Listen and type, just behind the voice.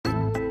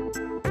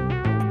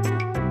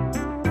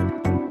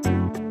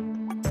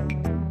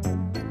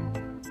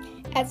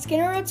At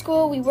Skinner Road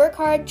School, we work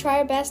hard, try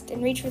our best,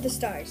 and reach for the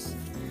stars.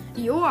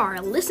 You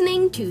are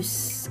listening to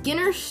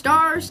Skinner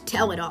Stars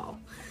Tell It All,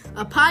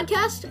 a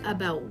podcast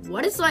about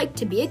what it's like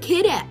to be a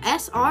kid at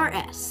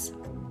SRS.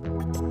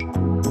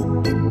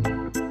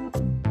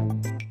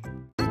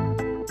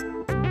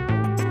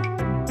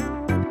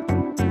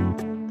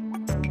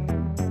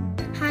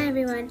 Hi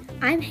everyone,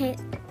 I'm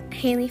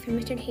Haley from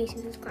Mr.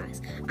 Hastings'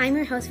 class. I'm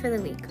your host for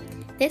the week.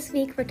 This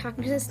week, we're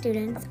talking to the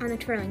students on the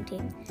twirling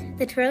team.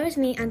 The twirlers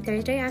meet on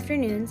Thursday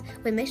afternoons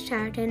with Miss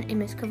Chatterton and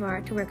Miss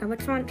Kavar to work on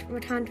baton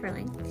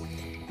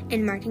twirling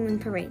and marching in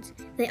parades.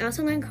 They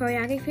also learn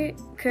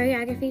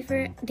choreography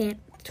for dance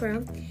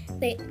twirl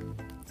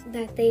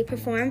that they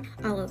perform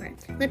all over.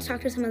 Let's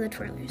talk to some of the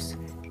twirlers.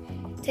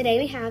 Today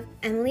we have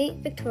Emily,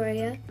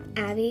 Victoria,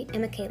 Abby,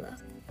 and Michaela.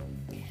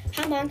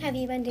 How long have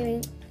you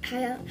been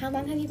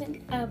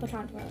a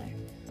baton twirler?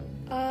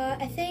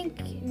 I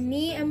think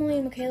me, Emily,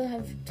 and Michaela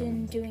have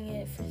been doing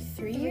it for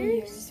 3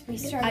 years.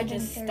 I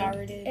just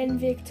started. And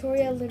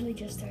Victoria literally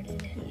just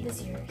started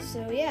this year.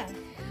 So yeah.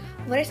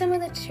 What are some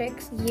of the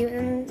tricks you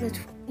and tricks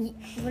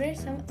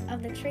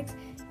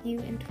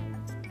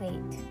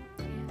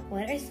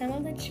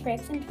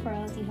and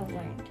twirls you have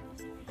learned?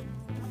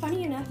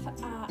 Funny enough,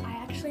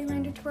 I actually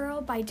learned to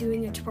twirl by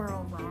doing a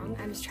twirl wrong.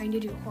 I was trying to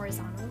do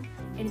horizontal,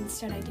 and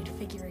instead I did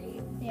figure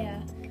eight.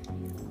 Yeah.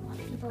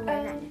 People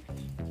learn that.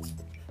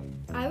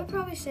 I would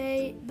probably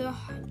say the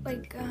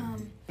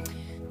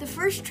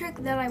first trick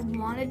that I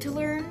wanted to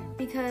learn,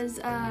 because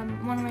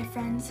one of my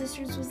friend's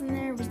sisters was in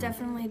there, was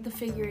definitely the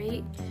figure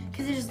eight,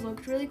 because it just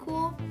looked really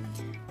cool.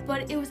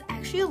 But it was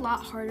actually a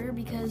lot harder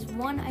because,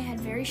 one, I had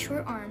very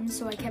short arms,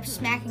 so I kept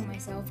smacking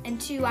myself, and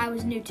two, I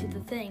was new to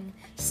the thing,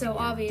 so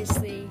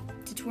obviously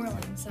to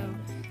twirling, so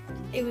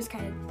it was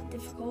kind of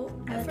difficult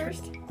at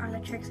first. Are the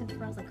tricks and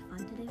twirls fun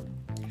to do?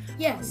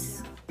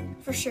 Yes,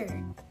 for sure.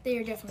 They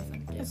are definitely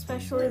fun to do.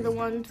 Especially the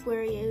ones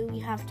where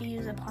you have to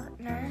use a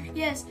partner.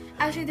 Yes,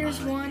 actually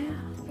there's one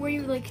where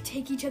you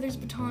take each other's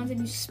batons and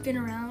you spin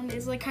around.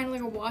 It's kind of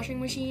like a washing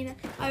machine,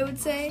 I would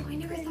say. I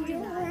never thought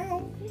of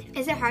that.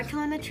 Is it hard to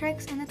learn the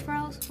tricks and the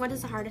twirls? What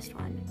is the hardest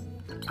one?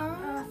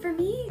 For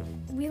me,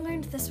 we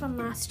learned this one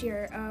last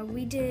year.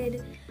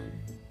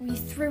 We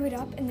threw it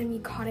up and then we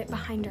caught it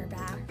behind our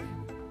back.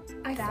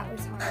 That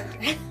was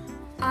hard.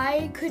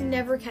 I could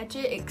never catch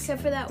it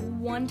except for that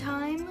one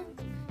time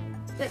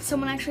that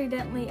someone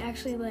accidentally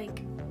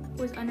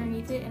was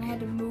underneath it and I had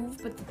to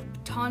move, but the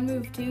baton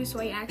moved too, so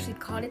I actually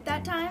caught it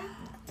that time.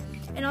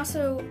 And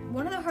also,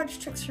 one of the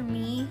hardest tricks for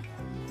me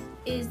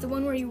is the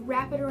one where you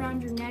wrap it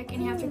around your neck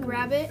and you have to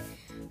grab it.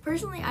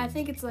 Personally, I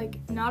think it's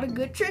not a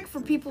good trick for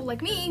people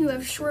like me who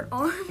have short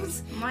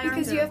arms. My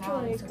because arms you are have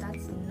long, to so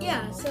that's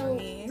yeah, so for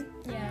me.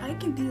 yeah. I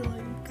can be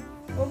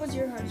What was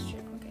your hardest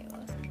trick,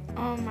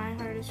 Michaela? my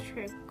hardest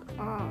trick.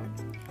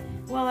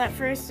 Well, at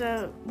first,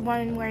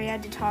 one where you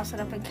had to toss it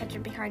up and catch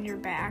it behind your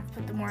back,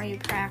 but the more you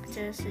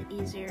practice, the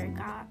easier it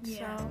got.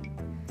 Yeah. So,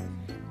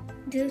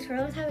 Do the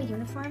twirlers have a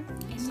uniform?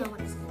 So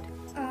what is it?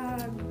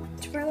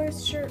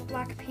 Twirler's shirt,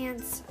 black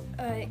pants.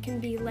 It can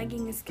be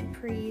leggings,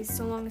 capris,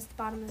 so long as the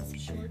bottom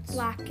is Shorts.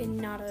 black and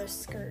not a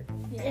skirt.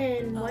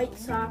 and white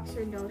socks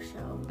or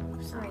no-show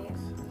socks.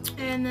 Right.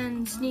 And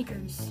then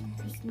sneakers.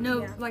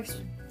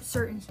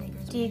 Certain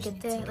sneakers. Do you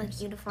get the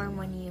uniform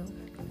when you?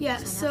 Yeah,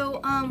 so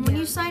when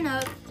you sign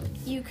up,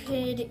 you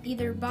could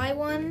either buy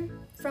one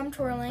from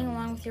Twirling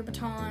along with your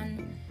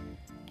baton,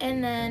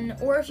 and then,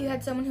 or if you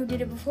had someone who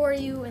did it before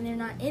you and they're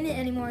not in it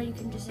anymore, you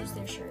can just use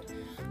their shirt.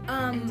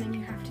 And then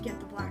you have to get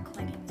the black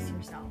leggings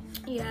yourself.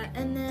 Yeah,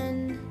 and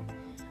then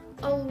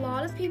a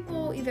lot of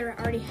people either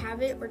already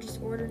have it or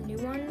just order new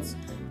ones.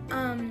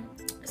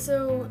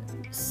 So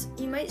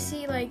you might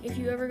see, if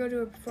you ever go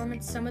to a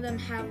performance, some of them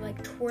have,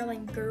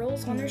 twirling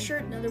girls on their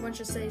shirt, and other ones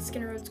just say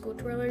Skinner Road School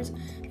Twirlers,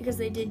 because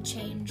they did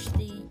change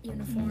the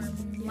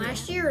uniform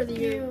last year or the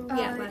year?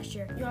 Last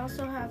year. You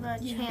also have a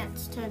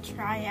chance to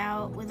try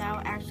out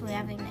without actually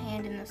having a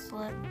hand in the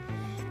slip.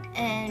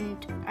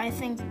 And I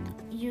think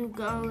you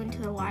go into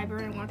the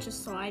library and watch a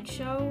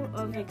slideshow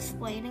of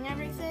explaining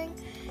everything,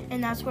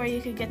 and that's where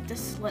you could get the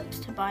slips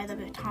to buy the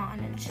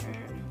baton and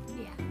shirt.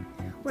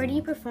 Where do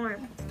you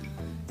perform?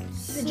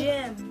 The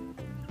gym.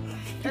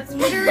 That's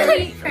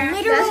Literally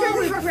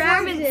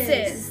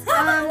performances.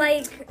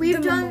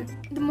 We've done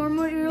the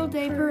Memorial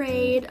Day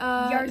Parade,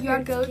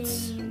 Yard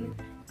Goats,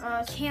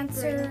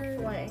 Cancer,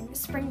 Spring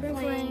Spring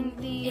Fling,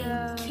 the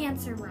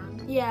Cancer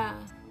Run. yeah.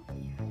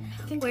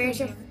 Where's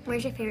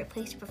your favorite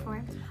place to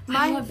perform?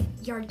 I love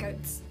Yard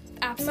Goats.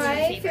 Absolutely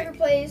My favorite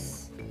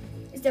place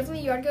is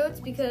definitely Yard Goats,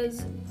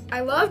 because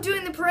I love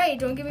doing the parade,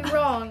 don't get me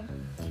wrong,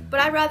 but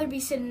I'd rather be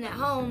sitting at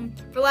home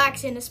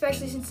relaxing,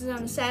 especially since it's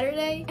on a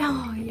Saturday.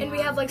 Oh, yeah. And we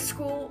have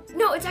school.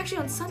 No, it's actually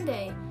on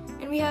Sunday.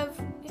 And we have,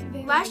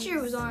 last year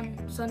was on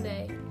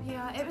Sunday.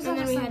 Yeah, it was And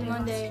on then we Sunday had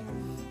Monday.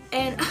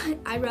 last year. And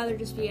I'd rather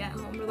just be at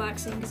home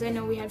relaxing, because I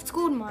know we have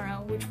school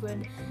tomorrow, which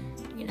would,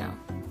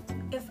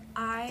 If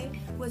I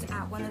was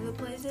at one of the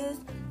places,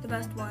 the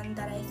best one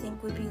that I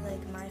think would be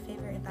my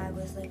favorite if I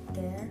was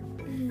there,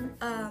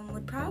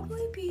 would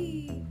probably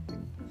be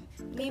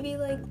maybe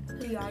like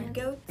the yard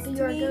goats. The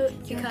yard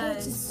goats.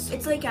 Because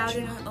it's like out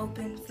in an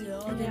open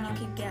field and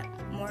you could get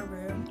more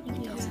room. You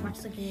can just watch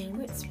the game.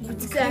 What's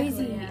Exactly,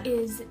 crazy yeah.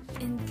 is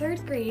in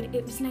 3rd grade,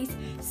 it was nice,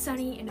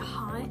 sunny, and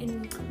hot,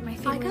 and my I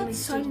family got was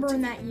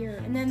sunburned that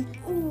year, and then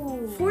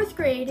Ooh. 4th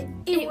grade,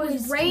 it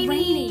was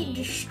rainy,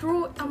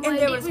 destroyed. And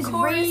there was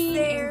chorus rain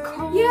there. and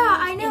cold. Yeah,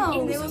 I know.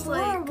 And it It was was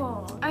like-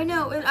 horrible. I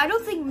know, and I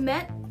don't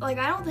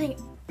think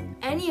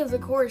any of the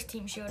chorus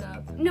team showed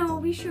up. No,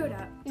 we showed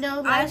up. No,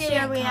 I last year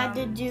didn't we had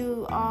to come.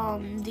 do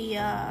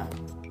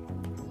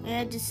we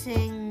had to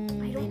sing the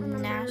don't remember.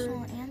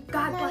 national anthem.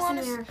 God I bless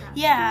wanna America.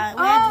 Yeah,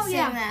 we had to sing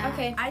that.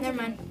 Okay, I never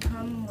didn't mind.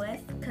 come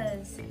with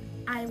because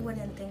I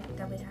wouldn't think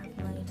that we'd have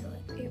money to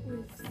like It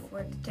was.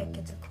 afford the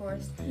tickets, of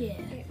course. Yeah.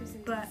 It was.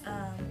 But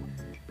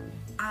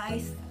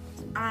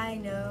I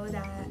know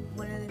that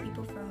one of the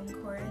people from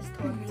chorus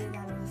told me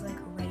that it was like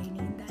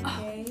raining that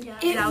day.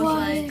 It And I was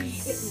like,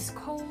 It was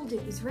cold.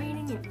 It was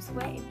raining. It was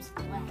wet. It was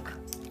black.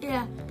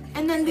 Yeah,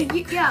 and then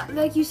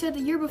like you said, the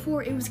year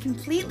before it was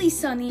completely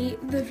sunny.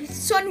 The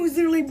sun was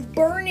literally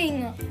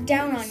burning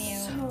down on you.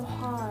 So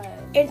hot.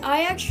 And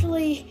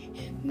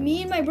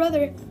me and my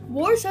brother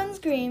wore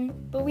sunscreen,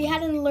 but we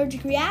had an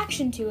allergic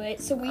reaction to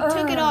it, so we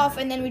took it off,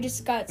 and then we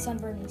just got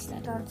sunburned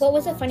instead. What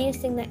was the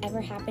funniest thing that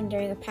ever happened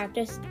during the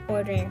practice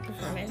or during a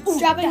performance?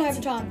 Dropping my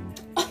baton.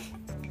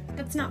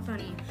 That's not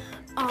funny.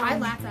 I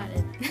laughed at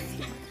it.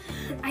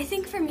 I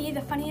think for me,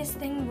 the funniest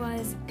thing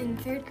was in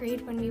 3rd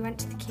grade when we went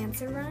to the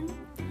cancer run.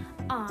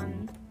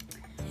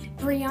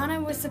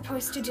 Brianna was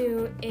supposed to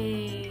do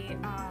a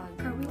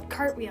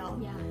cartwheel.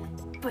 Yeah.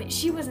 But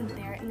she wasn't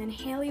there, and then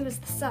Haley was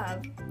the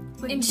sub,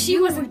 and she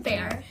wasn't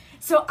there.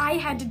 So I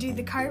had to do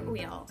the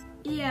cartwheel.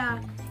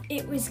 Yeah.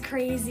 It was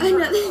crazy.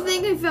 Another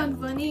thing I found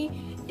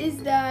funny is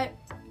that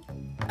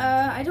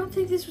I don't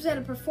think this was at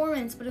a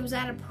performance, but it was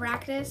at a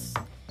practice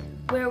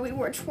where we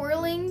were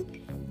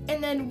twirling,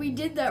 and then we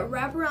did that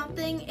wraparound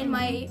thing, and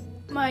my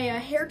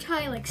hair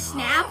tie like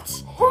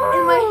snapped,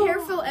 and my hair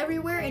fell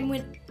everywhere and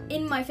went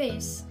in my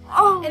face.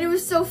 And it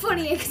was so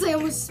funny because I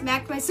almost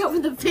smacked myself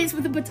in the face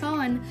with a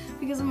baton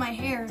because of my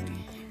hair.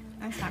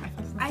 I've shot myself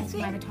in the I face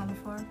with my think- baton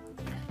before.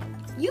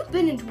 You've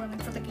been in twirling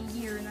for like a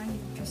year, and then you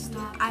just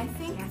stopped. I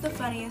think the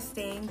funniest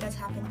thing that's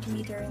happened to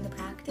me during the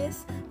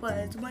practice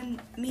was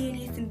when me and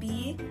Ethan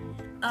B,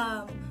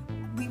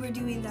 we were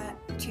doing that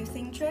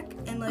toothing trick,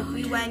 and like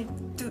we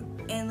went through,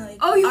 and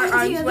like You our went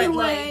arms the other went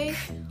way. like.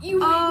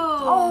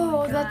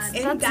 That's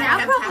And that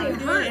kept probably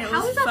happening, hurt. and it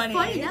How was is that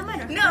funny? That might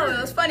have No, hurt.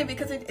 it was funny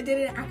because it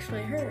didn't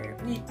actually hurt.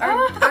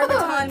 Our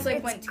batons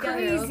like went together.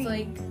 It was crazy.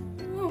 like,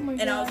 Oh my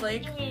and I was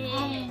like,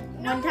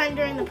 One time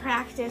during the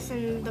practice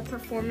and the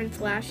performance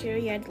last year,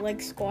 you had to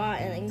like squat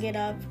and then get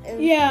up.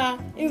 And Yeah,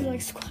 it was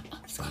like squat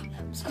up, squat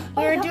up, squat up.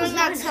 we were doing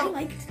that I so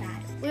liked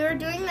that. we were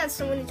doing that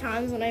so many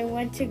times. When I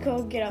went to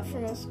go get up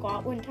from a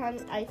squat one time,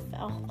 I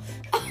fell.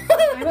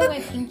 I broke my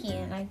pinky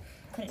and I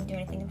couldn't do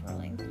anything in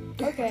twirling.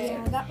 Okay.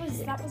 Yeah, that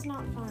was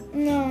not fun.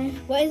 No.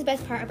 What is the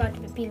best part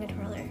about being a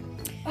twirler?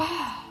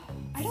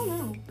 I don't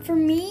know. For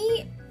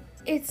me,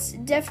 it's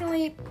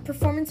definitely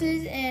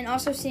performances and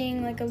also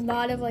seeing like a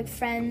lot of like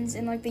friends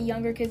and like the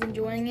younger kids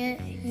enjoying it.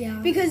 Yeah.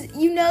 Because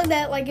you know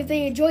that like if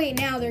they enjoy it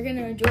now, they're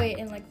gonna enjoy it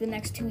in like the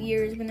next 2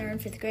 years when they're in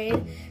 5th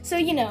grade. So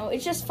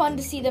it's just fun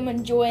to see them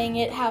enjoying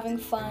it, having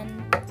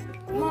fun.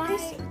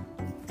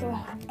 Go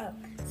ahead. Oh,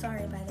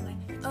 sorry, by the way.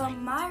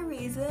 My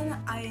reason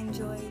I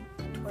enjoy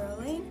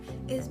twirling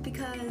is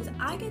because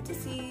I get to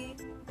see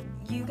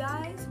you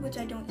guys, which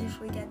I don't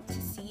usually get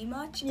to see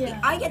much. Yeah.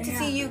 I get to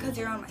see you because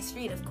you're on my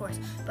street, of course,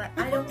 but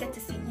I don't get to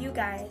see you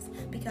guys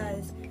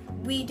because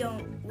we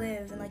don't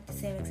live in like the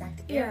same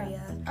exact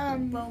area.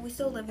 Well, we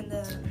still live in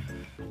the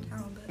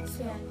town, but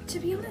still. To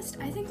be honest,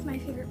 I think my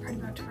favorite part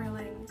about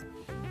twirling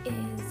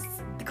is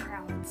the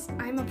crowds.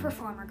 I'm a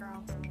performer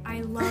girl.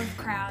 I love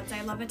crowds.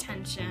 I love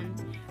attention.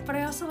 But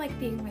I also like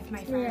being with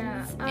my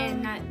friends. Yeah,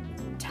 And that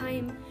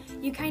time,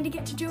 you kind of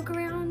get to joke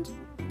around,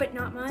 but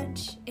not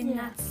much. And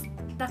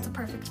that's a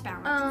perfect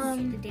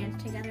balance. To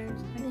dance together and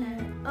stuff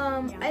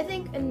like that. I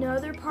think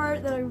another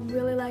part that I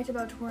really liked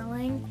about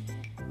twirling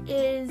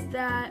is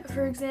that,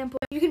 for example,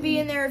 you can be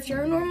in there if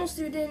you're a normal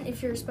student,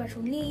 if you're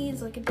special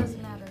needs, like it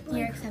doesn't matter.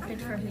 You're accepted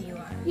for who you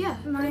are. Yeah,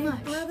 My pretty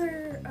much.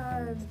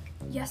 brother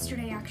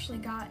yesterday actually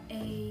got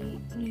a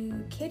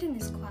new kid in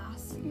his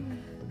class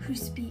who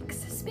speaks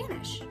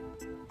Spanish.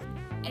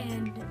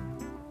 And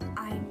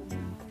I'm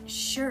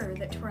sure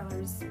that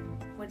Twirlers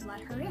would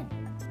let her in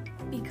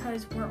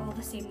because we're all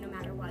the same no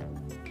matter what.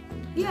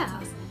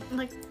 Yeah.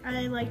 Like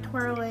I like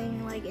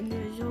twirling like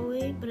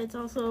individually, but it's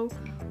also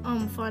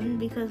fun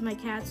because my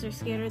cats are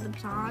scared of the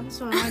baton.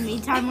 So in my me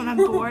time when I'm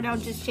bored, I'll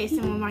just chase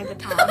them with my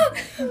baton.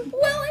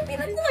 Well, I mean,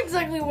 that's not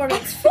exactly what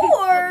it's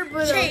for,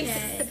 but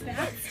okay.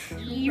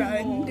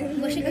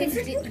 What should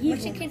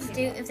kids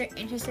do if they're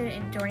interested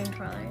in joining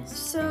twirlers?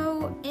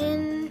 So,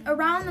 in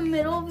around the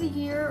middle of the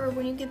year, or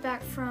when you get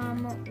back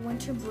from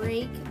winter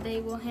break, they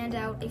will hand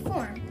out a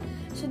form.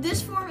 So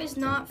this form is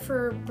not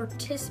for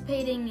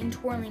participating in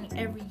twirling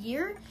every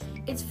year.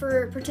 It's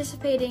for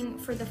participating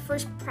for the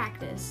first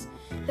practice.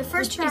 The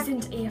first Which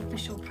isn't a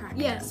official practice.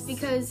 Yes,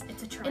 because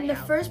it's a tryout. in the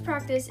first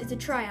practice, it's a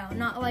tryout.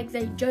 Not like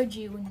they judge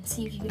you and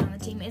see if you get on the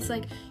team. It's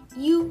like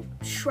you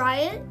try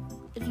it.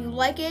 If you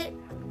like it,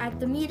 at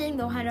the meeting,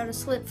 they'll hand out a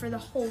slip for the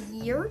whole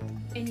year.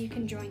 and you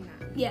can join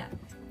that. Yeah,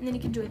 and then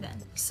you can join then.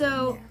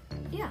 So,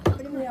 yeah,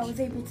 pretty much. I was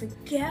able to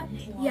get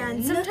one. Yeah,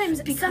 and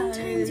sometimes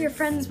because your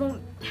friends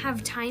won't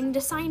have time to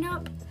sign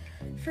up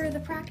for the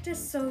practice,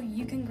 so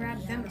you can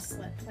grab them a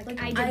slip.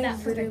 Like I did that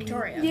for literally-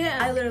 Victoria. Yeah.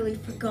 I literally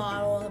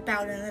forgot all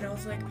about it, and then I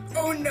was like,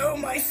 oh no,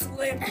 my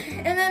slip.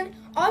 And then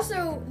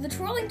also, the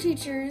twirling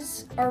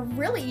teachers are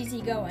really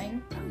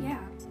easygoing, Oh yeah.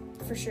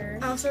 for sure.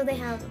 Also, they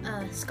have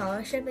a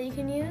scholarship that you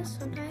can use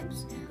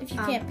sometimes. If you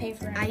can't pay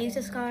for anything. I used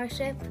a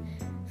scholarship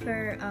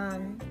for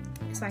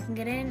so I can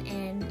get in,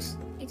 and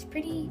it's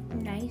pretty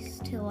nice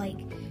to like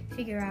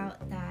figure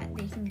out that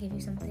they can give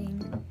you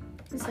something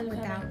Instead of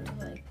without having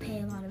to, like,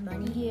 pay a lot of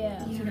money.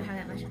 Yeah. If you don't have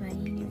that much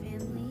money in your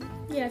family.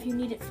 Yeah, if you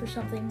need it for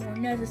something more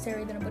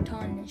necessary than a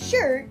baton and a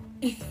shirt.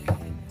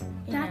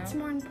 That's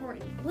more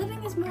important.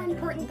 Living is more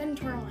important than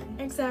twirling.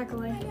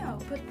 Exactly. I know,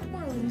 but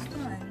twirling's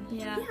fun.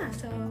 Yeah.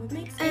 So it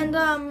makes sense.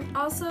 And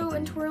also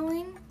in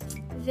twirling,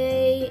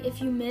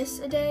 if you miss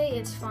a day,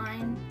 it's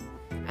fine.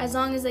 As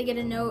long as they get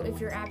a note if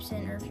you're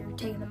absent or if you're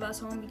taking the bus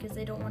home, because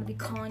they don't want to be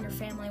calling your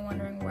family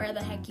wondering where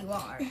the heck you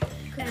are.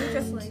 They're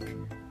just like,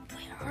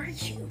 where are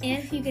you?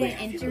 And if you get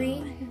an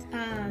injury,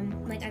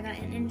 like I got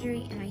an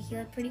injury and I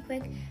healed pretty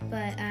quick,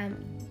 but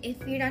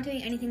if you're not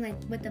doing anything like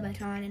with the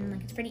baton and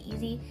like it's pretty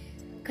easy, You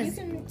because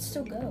can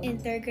still go. in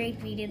 3rd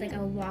grade we did like a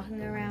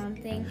walking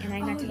around thing, and I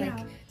got to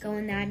like go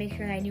in that, make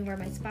sure that I knew where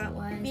my spot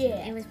was.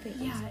 Yeah. It was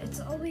pretty Yeah, it's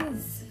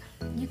always,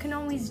 you can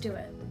always do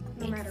it,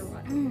 no matter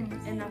what.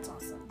 And that's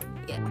awesome.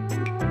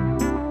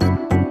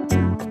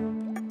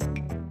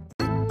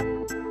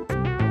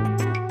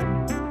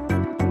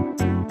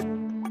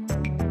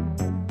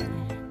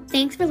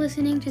 Thanks for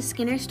listening to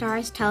Skinner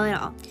Stars Tell It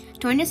All.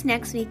 Join us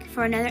next week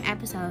for another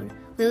episode.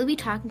 We will be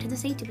talking to the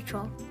Safety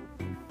Patrol.